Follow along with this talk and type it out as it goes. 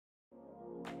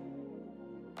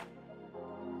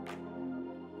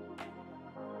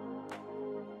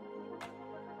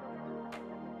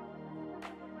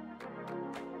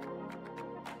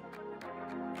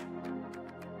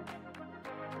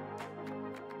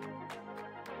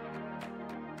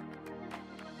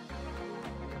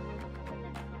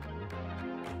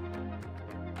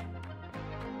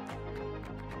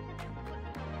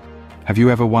Have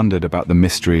you ever wondered about the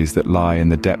mysteries that lie in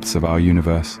the depths of our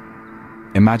universe?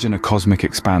 Imagine a cosmic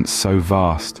expanse so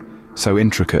vast, so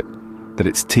intricate, that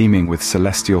it's teeming with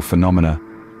celestial phenomena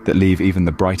that leave even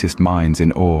the brightest minds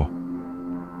in awe.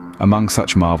 Among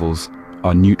such marvels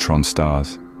are neutron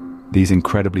stars, these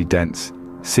incredibly dense,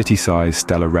 city-sized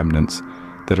stellar remnants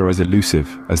that are as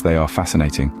elusive as they are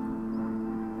fascinating.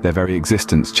 Their very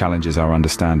existence challenges our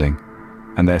understanding,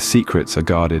 and their secrets are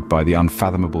guarded by the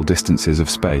unfathomable distances of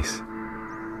space.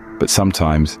 But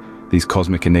sometimes, these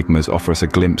cosmic enigmas offer us a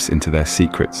glimpse into their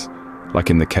secrets, like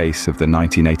in the case of the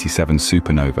 1987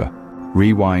 supernova.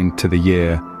 Rewind to the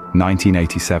year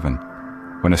 1987,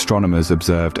 when astronomers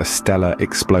observed a stellar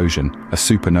explosion, a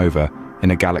supernova, in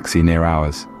a galaxy near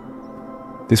ours.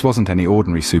 This wasn't any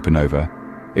ordinary supernova.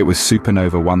 It was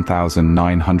supernova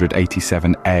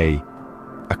 1987A,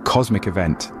 a cosmic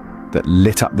event that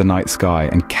lit up the night sky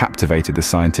and captivated the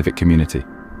scientific community.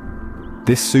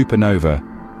 This supernova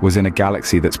was in a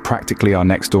galaxy that's practically our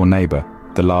next-door neighbor,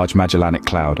 the Large Magellanic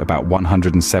Cloud, about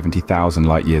 170,000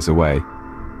 light-years away.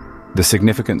 The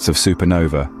significance of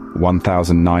supernova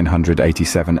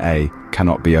 1987A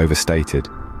cannot be overstated.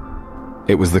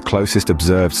 It was the closest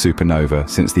observed supernova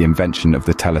since the invention of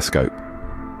the telescope.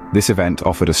 This event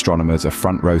offered astronomers a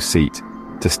front-row seat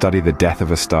to study the death of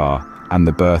a star and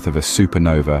the birth of a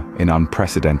supernova in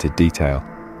unprecedented detail.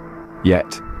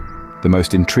 Yet, the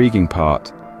most intriguing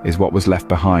part is what was left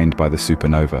behind by the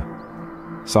supernova.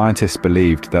 Scientists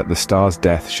believed that the star's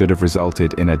death should have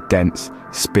resulted in a dense,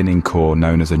 spinning core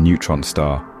known as a neutron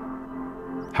star.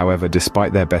 However,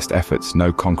 despite their best efforts,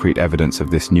 no concrete evidence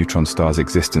of this neutron star's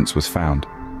existence was found.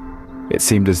 It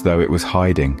seemed as though it was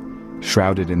hiding,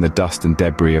 shrouded in the dust and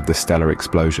debris of the stellar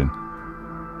explosion.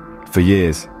 For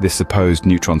years, this supposed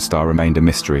neutron star remained a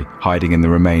mystery, hiding in the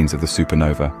remains of the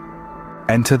supernova.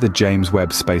 Enter the James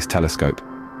Webb Space Telescope,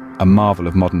 a marvel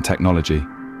of modern technology.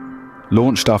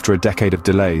 Launched after a decade of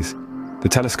delays, the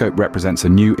telescope represents a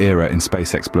new era in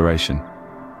space exploration.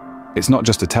 It's not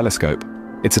just a telescope,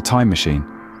 it's a time machine,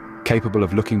 capable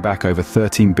of looking back over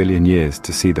 13 billion years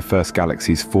to see the first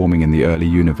galaxies forming in the early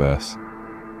universe.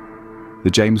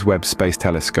 The James Webb Space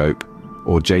Telescope,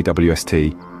 or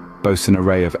JWST, boasts an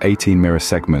array of 18 mirror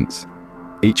segments,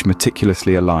 each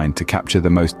meticulously aligned to capture the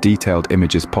most detailed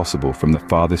images possible from the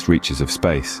farthest reaches of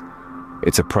space.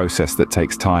 It's a process that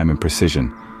takes time and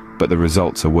precision, but the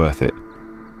results are worth it.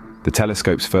 The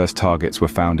telescope's first targets were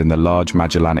found in the Large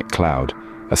Magellanic Cloud,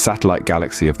 a satellite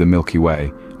galaxy of the Milky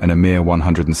Way and a mere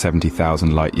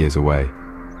 170,000 light-years away.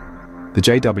 The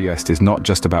JWST is not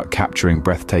just about capturing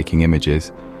breathtaking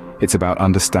images, it's about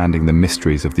understanding the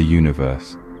mysteries of the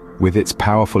universe. With its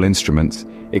powerful instruments,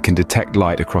 it can detect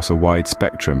light across a wide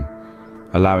spectrum,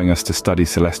 allowing us to study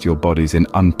celestial bodies in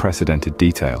unprecedented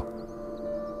detail.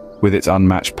 With its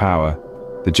unmatched power,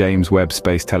 the James Webb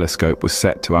Space Telescope was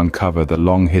set to uncover the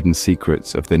long-hidden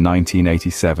secrets of the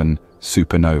 1987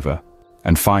 supernova.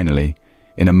 And finally,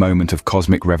 in a moment of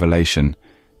cosmic revelation,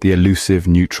 the elusive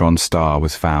neutron star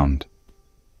was found.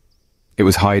 It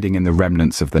was hiding in the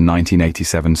remnants of the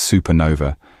 1987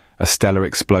 supernova, a stellar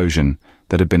explosion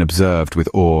that had been observed with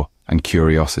awe and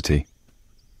curiosity.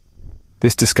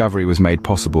 This discovery was made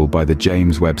possible by the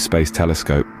James Webb Space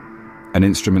Telescope, an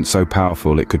instrument so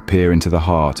powerful it could peer into the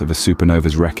heart of a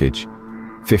supernova's wreckage,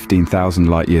 15,000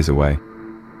 light-years away.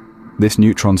 This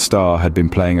neutron star had been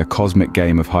playing a cosmic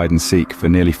game of hide-and-seek for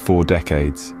nearly 4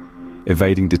 decades,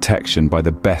 evading detection by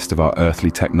the best of our earthly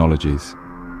technologies.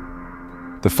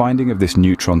 The finding of this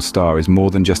neutron star is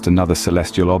more than just another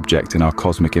celestial object in our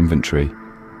cosmic inventory.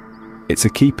 It's a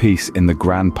key piece in the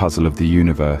grand puzzle of the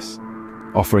universe,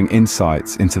 offering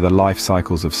insights into the life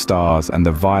cycles of stars and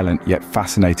the violent yet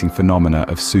fascinating phenomena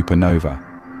of supernova.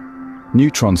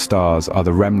 Neutron stars are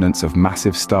the remnants of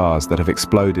massive stars that have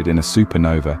exploded in a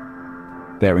supernova.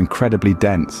 They're incredibly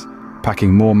dense,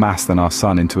 packing more mass than our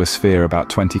Sun into a sphere about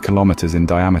 20 kilometers in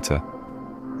diameter.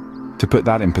 To put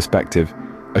that in perspective,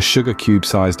 a sugar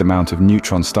cube-sized amount of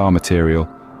neutron star material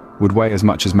would weigh as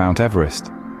much as Mount Everest.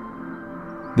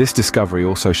 This discovery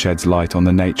also sheds light on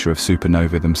the nature of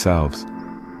supernovae themselves.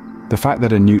 The fact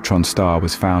that a neutron star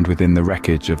was found within the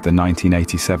wreckage of the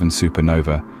 1987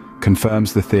 supernova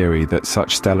confirms the theory that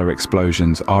such stellar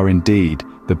explosions are indeed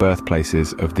the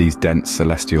birthplaces of these dense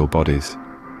celestial bodies.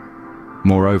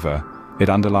 Moreover, it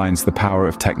underlines the power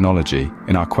of technology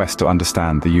in our quest to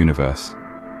understand the universe.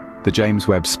 The James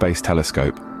Webb Space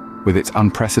Telescope, with its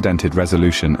unprecedented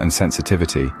resolution and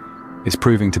sensitivity, is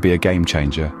proving to be a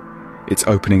game-changer. It's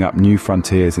opening up new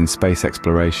frontiers in space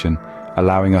exploration,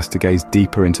 allowing us to gaze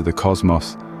deeper into the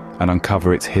cosmos and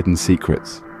uncover its hidden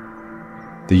secrets.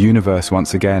 The universe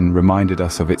once again reminded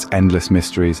us of its endless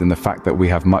mysteries and the fact that we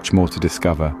have much more to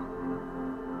discover.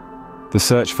 The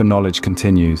search for knowledge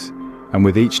continues, and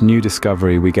with each new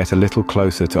discovery we get a little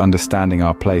closer to understanding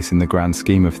our place in the grand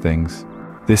scheme of things.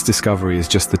 This discovery is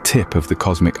just the tip of the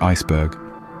cosmic iceberg.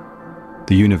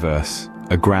 The universe,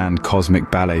 a grand cosmic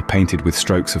ballet painted with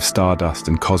strokes of stardust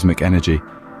and cosmic energy,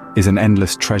 is an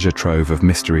endless treasure trove of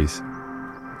mysteries.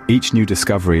 Each new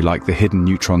discovery, like the hidden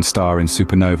neutron star in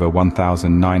supernova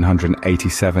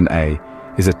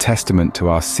 1987A, is a testament to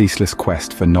our ceaseless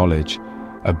quest for knowledge,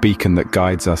 a beacon that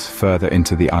guides us further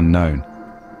into the unknown.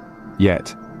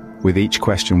 Yet, with each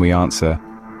question we answer,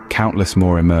 countless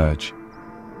more emerge.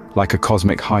 Like a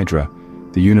cosmic hydra,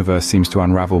 the universe seems to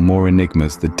unravel more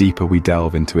enigmas the deeper we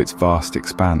delve into its vast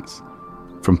expanse.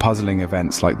 From puzzling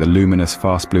events like the luminous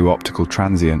fast blue optical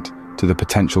transient to the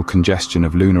potential congestion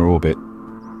of lunar orbit,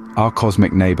 our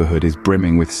cosmic neighborhood is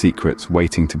brimming with secrets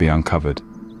waiting to be uncovered.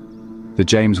 The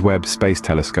James Webb Space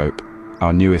Telescope,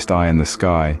 our newest eye in the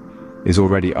sky, is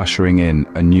already ushering in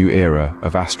a new era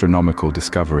of astronomical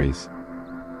discoveries.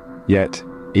 Yet,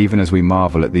 even as we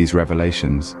marvel at these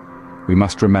revelations, we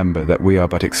must remember that we are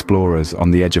but explorers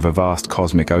on the edge of a vast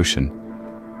cosmic ocean.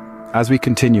 As we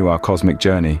continue our cosmic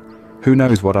journey, who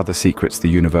knows what other secrets the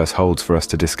universe holds for us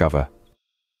to discover?